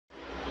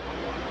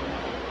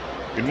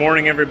Good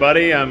morning,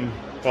 everybody.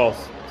 Well,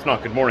 it's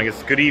not good morning,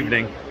 it's good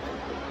evening.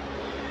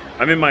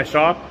 I'm in my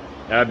shop.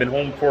 I've been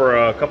home for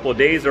a couple of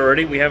days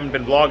already. We haven't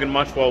been vlogging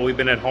much while we've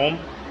been at home.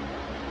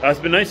 It's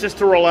been nice just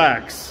to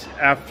relax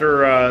after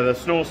the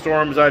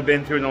snowstorms I've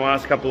been through in the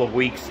last couple of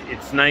weeks.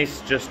 It's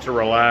nice just to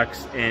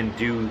relax and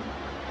do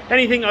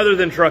anything other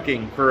than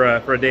trucking for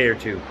a day or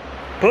two.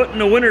 Putting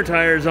the winter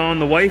tires on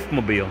the wife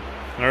mobile.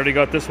 I already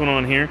got this one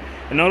on here.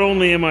 And not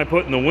only am I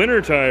putting the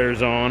winter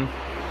tires on,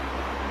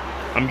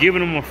 I'm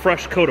giving them a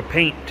fresh coat of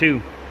paint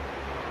too.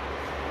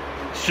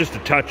 It's just a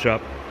touch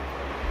up.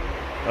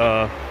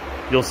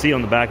 You'll see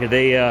on the back of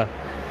the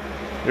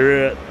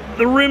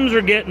rims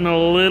are getting a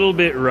little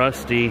bit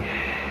rusty.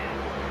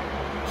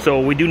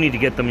 So we do need to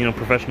get them,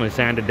 professionally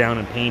sanded down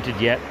and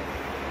painted yet.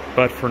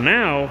 But for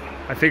now,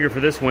 I figure for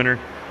this winter,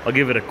 I'll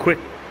give it a quick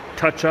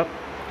touch up,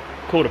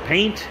 coat of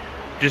paint,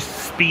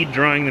 just speed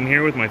drying them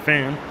here with my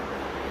fan.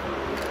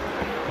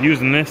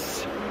 Using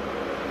this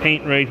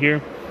paint right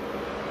here.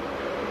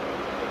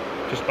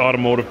 Just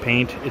automotive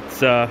paint.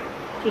 It's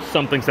just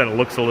something so that it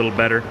looks a little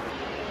better.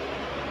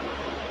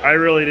 I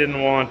really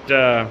didn't want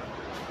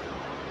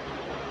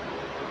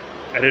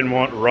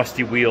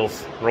rusty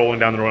wheels rolling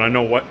down the road. I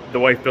know what the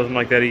wife doesn't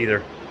like that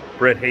either.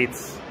 Britt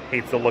hates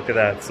the look of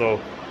that. So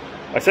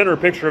I sent her a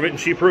picture of it and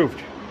she approved.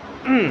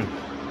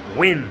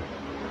 Win.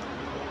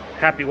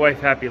 Happy wife,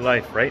 happy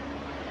life, right?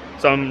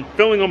 So I'm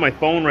filming on my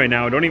phone right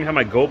now. I don't even have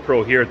my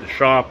GoPro here at the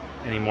shop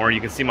anymore.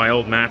 You can see my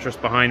old mattress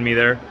behind me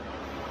there.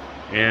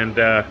 And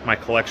my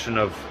collection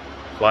of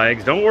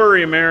flags. Don't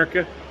worry,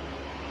 America.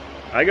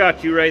 I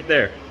got you right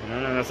there.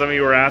 Some of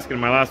you were asking in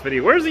my last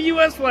video, where's the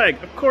US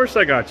flag? Of course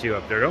I got you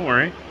up there. Don't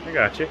worry. I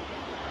got you.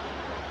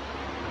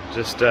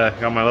 Just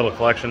got my little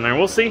collection there.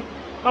 We'll see.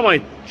 I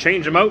might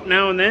change them out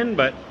now and then,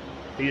 but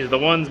these are the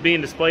ones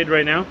being displayed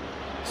right now.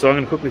 So I'm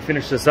going to quickly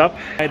finish this up.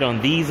 I've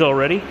on these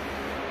already.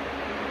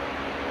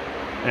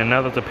 And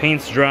now that the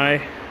paint's dry,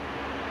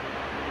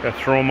 got to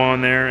throw them on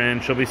there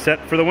and she'll be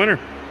set for the winter.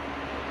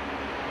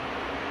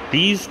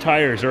 These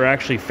tires are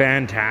actually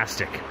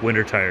fantastic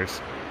winter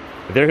tires.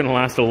 They're going to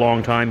last a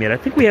long time yet. I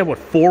think we have, what,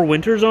 4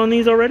 winters on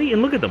these already?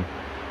 And look at them.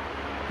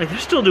 Like, they're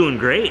still doing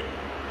great.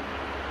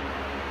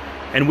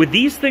 And with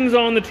these things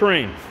on the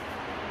terrain,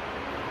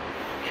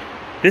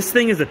 this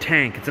thing is a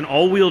tank. It's an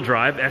all-wheel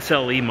drive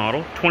SLE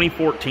model,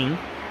 2014.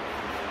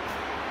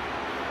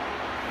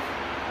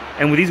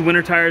 And with these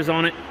winter tires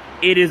on it,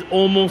 it is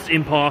almost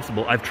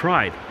impossible. I've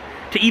tried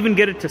to even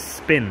get it to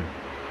spin.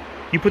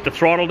 You put the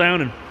throttle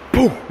down and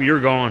poof, you're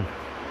gone.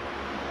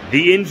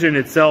 The engine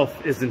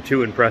itself isn't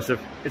too impressive.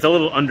 It's a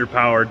little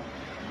underpowered.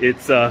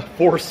 It's a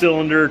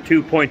 4-cylinder,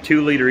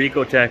 2.2 liter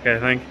Ecotec, I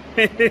think.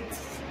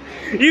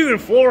 You can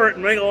floor it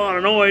and make a lot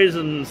of noise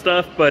and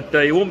stuff, but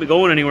you won't be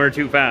going anywhere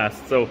too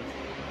fast. So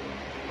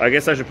I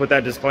guess I should put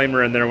that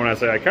disclaimer in there when I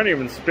say I can't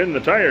even spin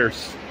the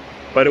tires.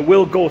 But it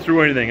will go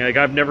through anything. Like,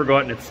 I've never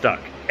gotten it stuck,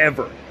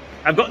 ever.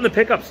 I've gotten the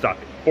pickup stuck.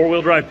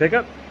 4-wheel drive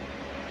pickup.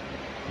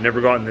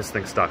 Never gotten this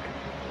thing stuck.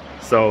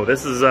 So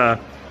this is a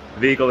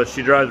vehicle that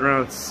she drives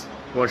around. It's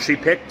what she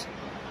picked.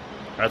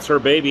 That's her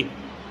baby.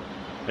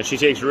 And she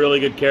takes really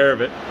good care of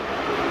it.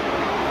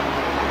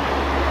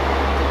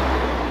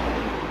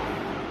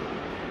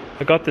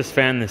 I got this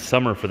fan this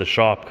summer for the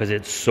shop because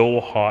it's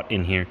so hot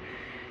in here.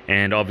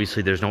 And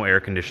obviously there's no air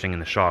conditioning in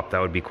the shop.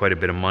 That would be quite a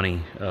bit of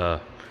money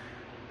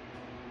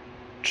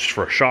just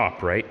for a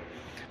shop, right?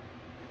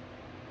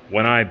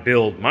 When I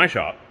build my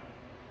shop,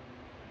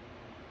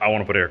 I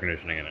want to put air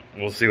conditioning in it.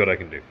 We'll see what I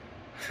can do.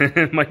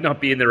 It might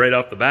not be in there right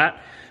off the bat,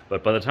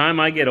 but by the time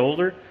I get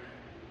older,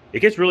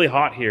 it gets really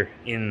hot here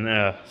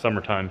in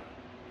summertime.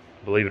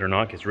 Believe it or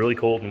not, it gets really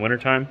cold in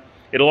wintertime.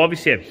 It'll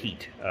obviously have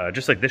heat.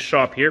 Just like this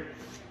shop here,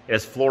 it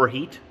has floor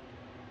heat.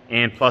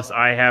 And plus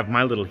I have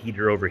my little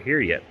heater over here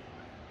yet,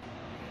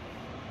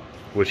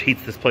 which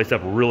heats this place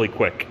up really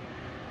quick.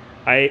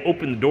 I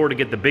opened the door to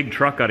get the big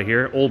truck out of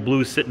here. Old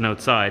Blue's sitting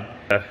outside.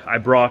 I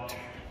brought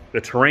the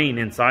terrain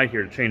inside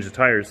here to change the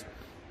tires.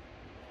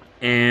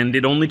 And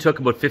it only took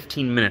about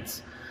 15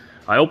 minutes.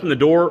 I opened the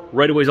door,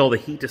 right away all the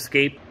heat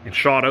escaped and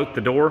shot out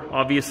the door,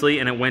 obviously,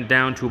 and it went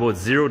down to about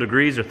 0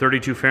 degrees or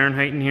 32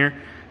 Fahrenheit in here.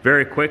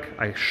 Very quick.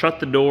 I shut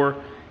the door,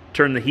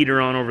 turned the heater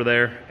on over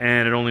there,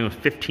 and it only was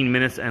 15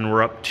 minutes, and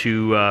we're up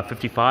to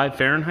 55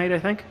 Fahrenheit, I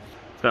think.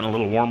 It's gotten a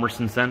little warmer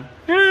since then.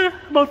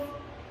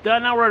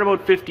 Now we're at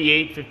about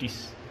 58, 50.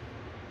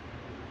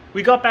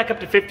 We got back up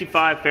to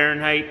 55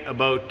 Fahrenheit,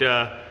 about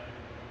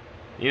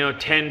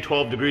 10,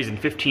 12 degrees in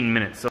 15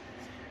 minutes. So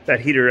that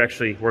heater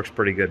actually works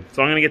pretty good.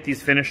 So I'm gonna get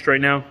these finished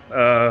right now.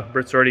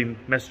 Britt's already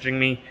messaging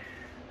me.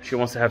 She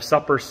wants to have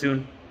supper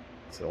soon.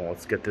 So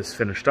let's get this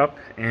finished up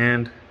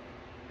and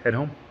head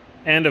home.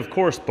 And of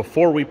course,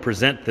 before we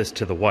present this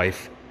to the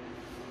wife,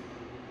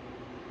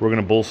 we're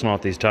gonna bull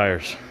snot these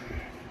tires.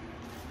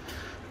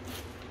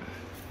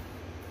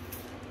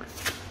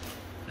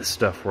 This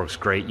stuff works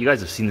great. You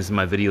guys have seen this in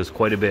my videos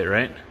quite a bit,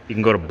 right? You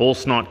can go to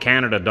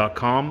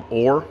bullsnotcanada.com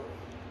or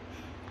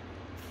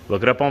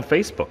look it up on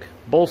Facebook,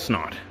 Bull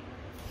Snot.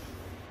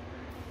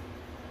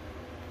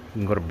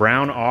 You can go to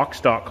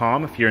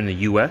brownox.com if you're in the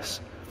US.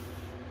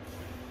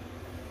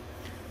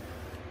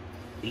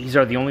 These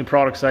are the only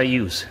products I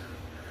use.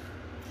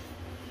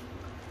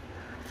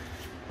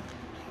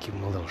 Give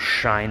them a little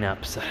shine up.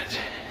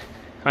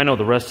 I know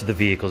the rest of the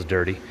vehicle's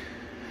dirty.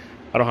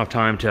 I don't have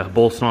time to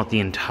bolster out the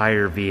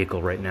entire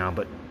vehicle right now,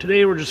 but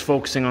today we're just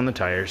focusing on the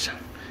tires.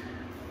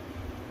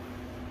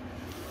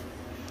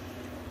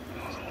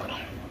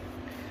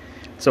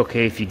 It's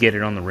okay if you get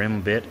it on the rim a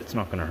bit, it's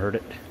not going to hurt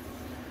it.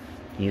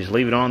 You just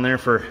leave it on there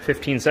for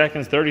 15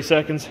 seconds, 30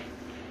 seconds,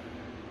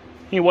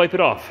 and you wipe it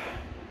off.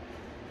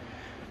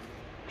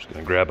 Just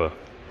going to grab a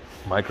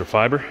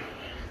microfiber.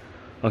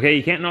 Okay,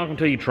 you can't knock them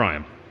until you try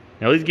them.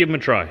 Now at least give them a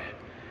try.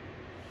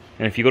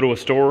 And if you go to a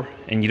store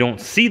and you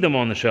don't see them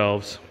on the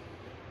shelves,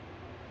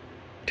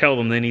 tell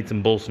them they need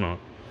some bull snot.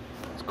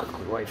 Let's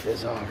quickly wipe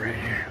this off right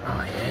here.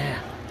 Oh yeah.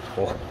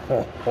 Oh,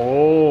 oh,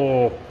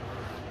 oh.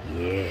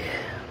 Yeah.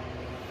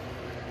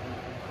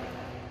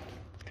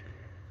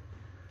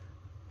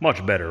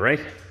 Much better,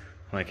 right?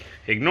 Like,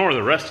 ignore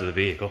the rest of the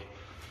vehicle.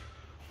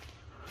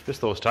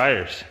 Just those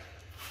tires.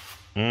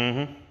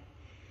 Mm-hmm.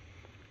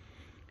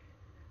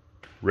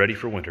 Ready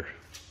for winter.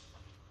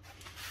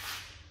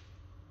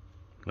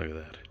 Look at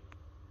that.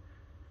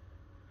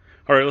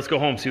 All right, let's go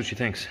home, see what she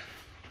thinks.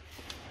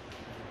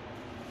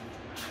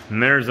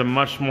 And there's a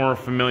much more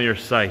familiar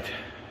sight.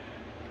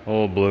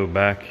 Old Blue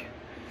back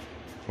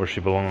where she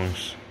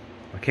belongs.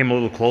 I came a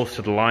little close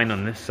to the line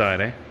on this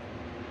side, eh?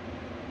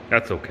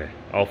 That's okay.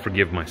 I'll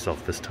forgive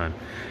myself this time.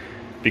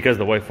 Because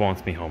the wife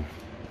wants me home.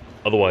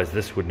 Otherwise,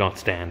 this would not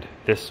stand.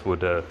 This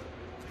would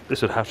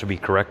have to be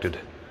corrected.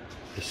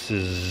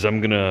 I'm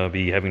gonna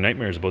be having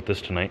nightmares about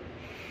this tonight.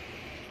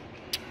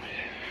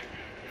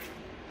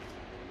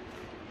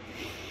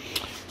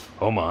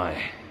 Oh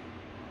my.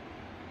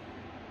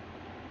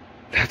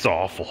 That's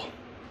awful.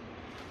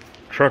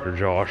 Trucker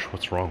Josh,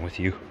 what's wrong with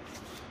you?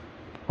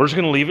 We're just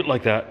gonna leave it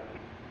like that.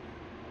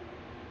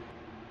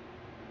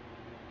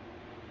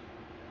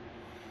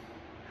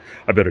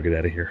 I better get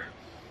out of here.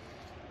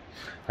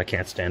 I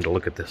can't stand to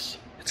look at this.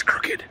 It's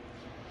crooked.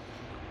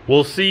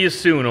 We'll see you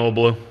soon, Old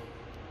Blue.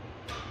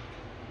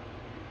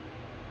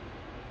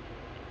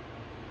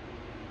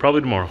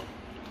 Probably tomorrow.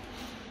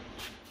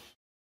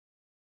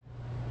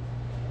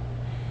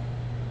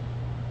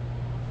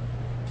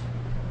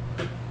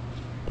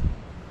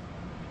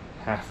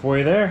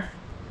 Halfway there.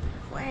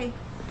 Halfway.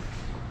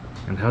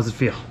 And how's it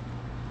feel?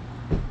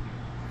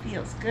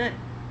 Feels good.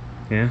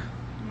 Yeah?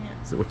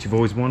 Yeah. Is it what you've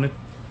always wanted?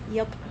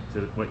 Yep. Is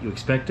it what you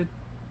expected?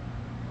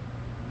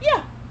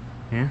 Yeah.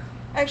 Yeah?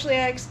 Actually,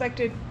 I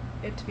expected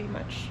it to be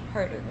much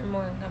harder and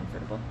more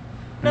uncomfortable.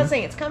 I'm not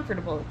saying it's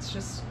comfortable, it's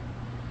just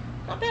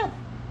not bad.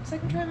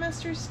 Second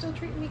trimester's still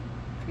treating me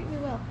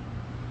well.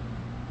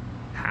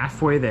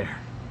 Halfway there.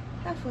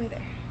 Halfway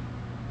there.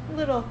 A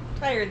little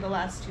tired the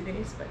last 2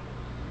 days, but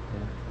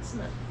it's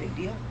not a big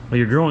deal. Well,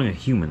 you're growing a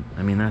human.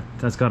 I mean,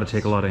 that's got to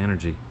take a lot of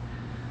energy.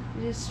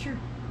 It is true.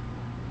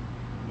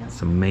 Yep.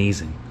 It's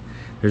amazing.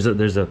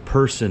 There's a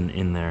person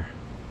in there.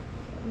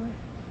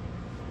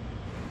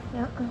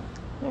 Yeah,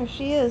 there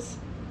she is.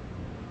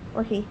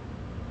 Or he.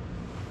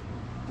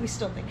 We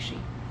still think she.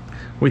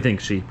 We think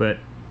she, but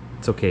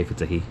it's okay if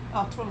it's a he.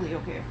 Oh, totally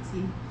okay if it's he.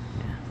 Yeah.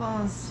 As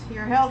long as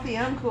you're healthy,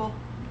 I'm cool.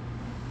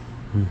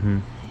 Mm-hmm.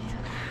 Yeah.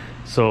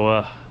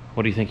 So,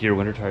 what do you think of your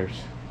winter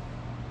tires?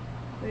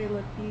 They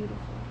look beautiful.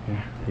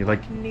 Yeah. You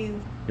like new.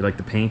 You like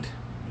the paint?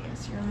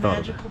 Yes, you're a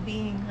magical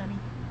being, honey.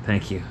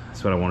 Thank you.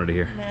 That's what I wanted to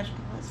hear. Magical.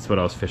 That's what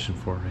I was fishing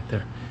for right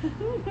there.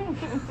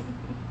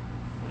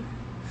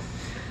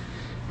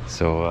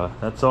 So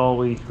that's all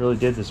we really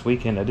did this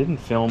weekend. I didn't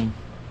film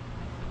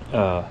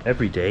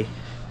every day.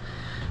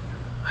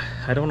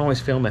 I don't always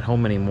film at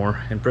home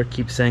anymore, and Britt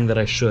keeps saying that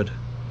I should.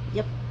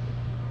 Yep.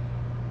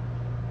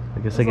 I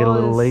guess I get a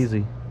little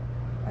lazy.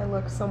 I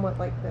look somewhat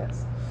like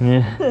this.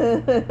 Yeah.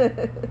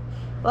 A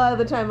lot of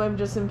the time I'm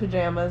just in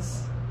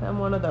pajamas. I'm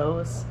one of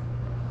those.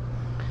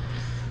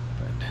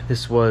 But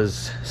this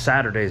was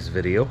Saturday's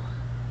video,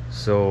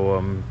 so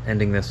I'm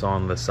ending this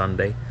on the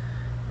Sunday,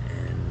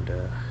 and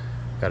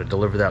got to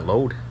deliver that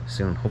load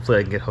soon. Hopefully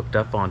I can get hooked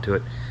up onto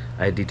it.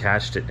 I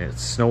detached it, and it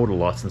snowed a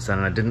lot since then,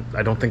 and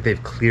I don't think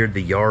they've cleared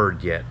the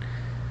yard yet.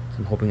 So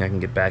I'm hoping I can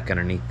get back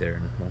underneath there,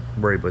 and we'll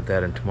worry about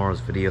that in tomorrow's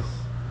video.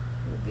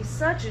 It would be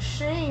such a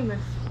shame if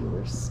you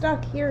were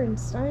stuck here in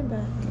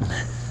Steinbach.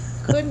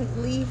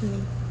 Couldn't leave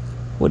me.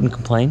 Wouldn't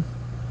complain.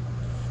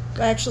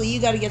 But actually,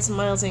 you got to get some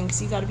miles in,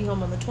 because you got to be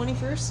home on the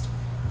 21st,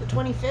 the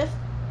 25th,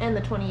 and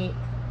the 28th.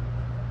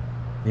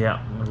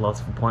 Yeah, there's lots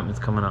of appointments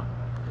coming up.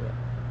 Yeah.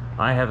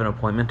 I have an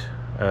appointment.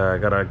 I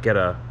gotta get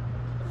a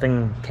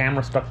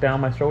camera stuck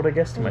down my throat, I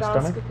guess, to my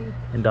stomach.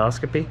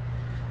 Endoscopy.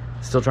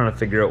 Still trying to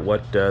figure out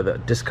what the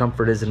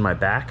discomfort is in my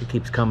back. It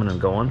keeps coming and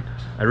going.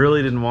 I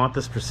really didn't want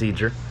this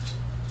procedure.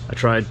 I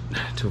tried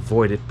to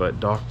avoid it, but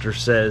doctor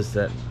says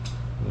that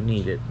you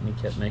need it. And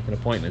he kept making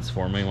appointments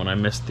for me when I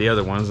missed the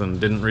other ones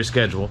and didn't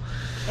reschedule.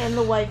 And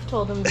the wife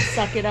told him to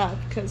suck it up,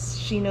 because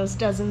she knows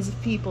dozens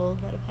of people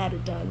that have had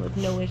it done with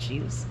no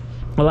issues.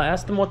 Well, I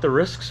asked them what the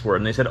risks were,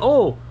 and they said,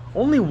 oh,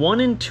 only 1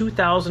 in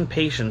 2,000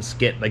 patients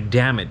get, like,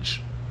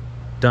 damage.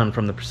 done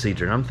from the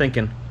procedure. And I'm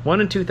thinking, 1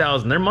 in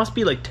 2,000. There must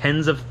be like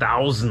tens of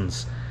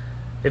thousands,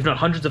 if not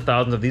hundreds of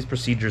thousands of these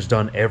procedures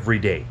done every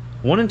day.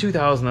 1 in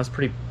 2,000,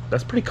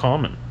 that's pretty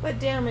common. But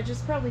damage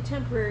is probably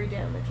temporary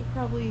damage.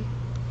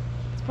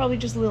 It's probably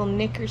just a little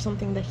nick or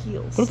something that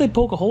heals. What if they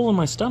poke a hole in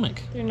my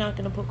stomach? They're not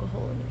going to poke a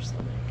hole in your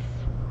stomach.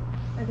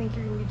 I think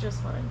you're going to be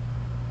just fine.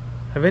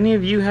 Have any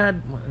of you had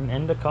an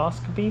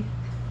endoscopy?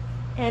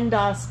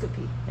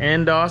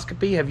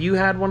 Endoscopy. Have you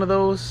had one of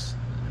those?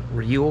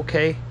 Were you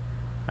okay?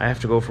 I have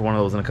to go for one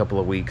of those in a couple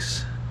of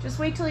weeks. Just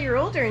wait till you're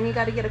older and you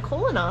got to get a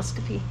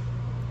colonoscopy.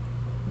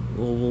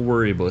 We'll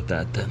worry about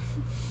that then.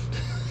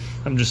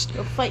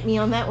 You'll fight me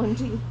on that one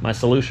too. My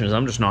solution is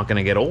I'm just not going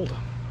to get old.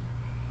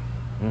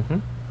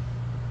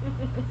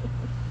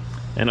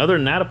 And other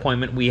than that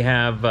appointment, we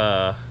have,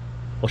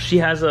 well, she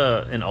has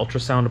an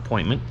ultrasound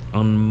appointment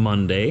on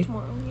Monday.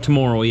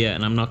 Tomorrow, yeah,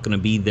 and I'm not going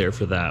to be there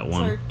for that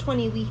one. It's our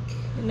 20-week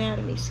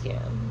anatomy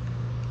scan.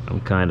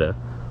 I'm kind of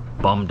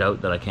bummed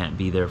out that I can't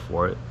be there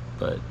for it,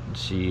 but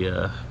she...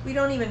 We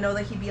don't even know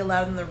that he'd be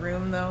allowed in the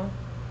room, though.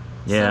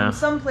 Yeah.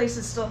 Some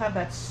places still have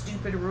that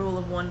stupid rule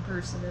of one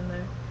person in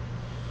there.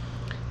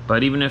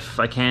 But even if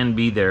I can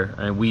be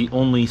there, we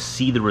only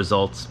see the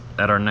results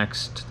at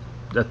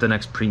the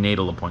next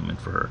prenatal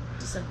appointment for her.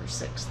 December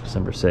 6th.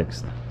 December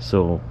 6th.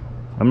 So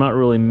I'm not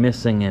really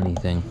missing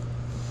anything.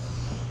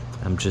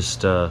 I'm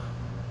just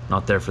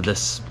not there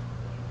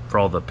for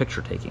all the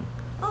picture taking.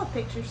 Oh,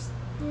 pictures.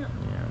 Yeah.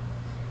 Yeah.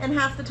 And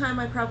half the time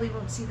I probably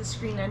won't see the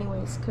screen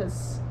anyways,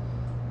 because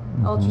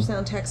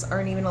ultrasound techs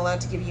aren't even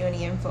allowed to give you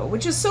any info,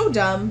 which is so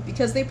dumb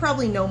because they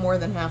probably know more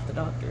than half the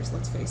doctors,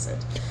 let's face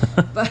it.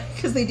 But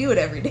because they do it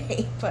every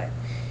day, but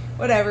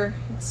whatever,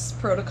 it's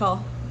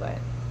protocol.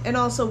 And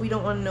also we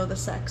don't want to know the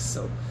sex,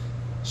 so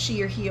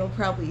she or he will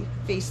probably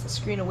face the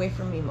screen away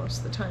from me most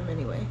of the time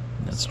anyway.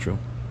 That's true.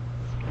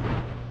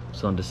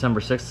 So on December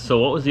 6th, so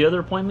what was the other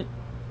appointment?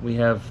 We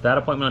have that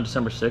appointment on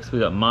December 6th. We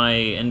got my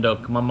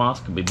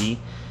endoscopy.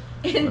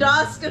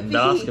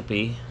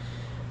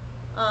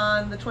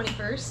 On the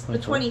 21st. The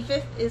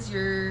 25th is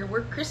your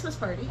work Christmas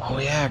party. Oh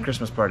yeah,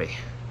 Christmas party.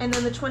 And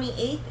then the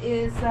 28th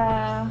is,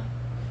 the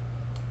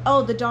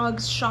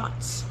dog's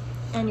shots.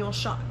 Annual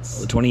shots.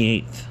 The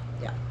 28th.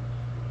 Yeah.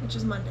 Which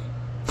is Monday.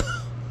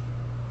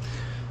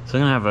 So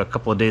I'm going to have a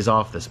couple of days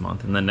off this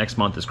month. And then next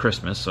month is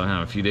Christmas, so I'm going to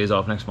have a few days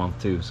off next month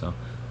too, so.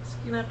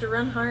 You're going to have to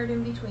run hard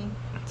in between.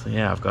 So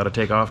yeah, I've got to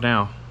take off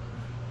now.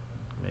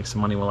 Make some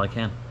money while I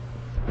can.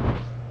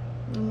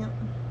 Yep.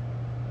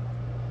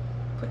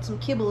 Put some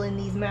kibble in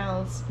these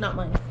mouths. Not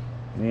mine.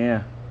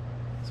 Yeah.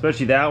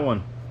 Especially that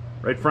one.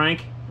 Right,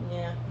 Frank?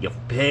 Yeah. You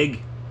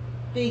pig.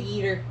 Big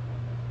eater.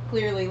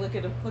 Clearly, look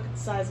at him. Look at the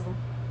size of him.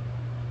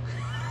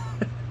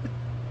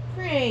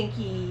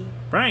 Frankie.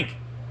 Frank!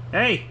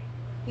 Hey!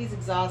 He's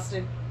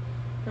exhausted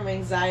from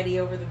anxiety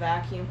over the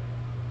vacuum.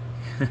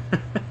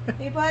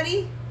 Hey,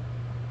 buddy?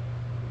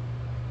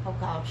 Oh,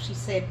 gosh, she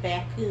said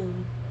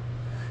vacuum.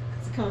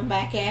 Is it coming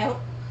back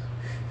out?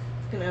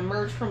 It's going to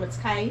emerge from its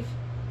cave.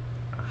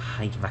 I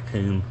hate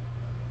vacuum.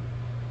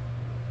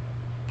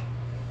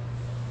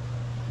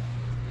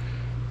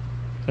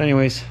 So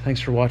anyways,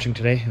 thanks for watching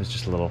today. It was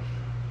just a little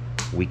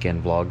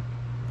weekend vlog.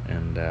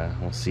 And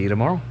we'll see you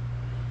tomorrow.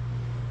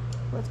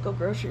 Let's go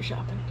grocery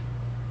shopping.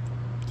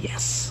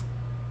 Yes.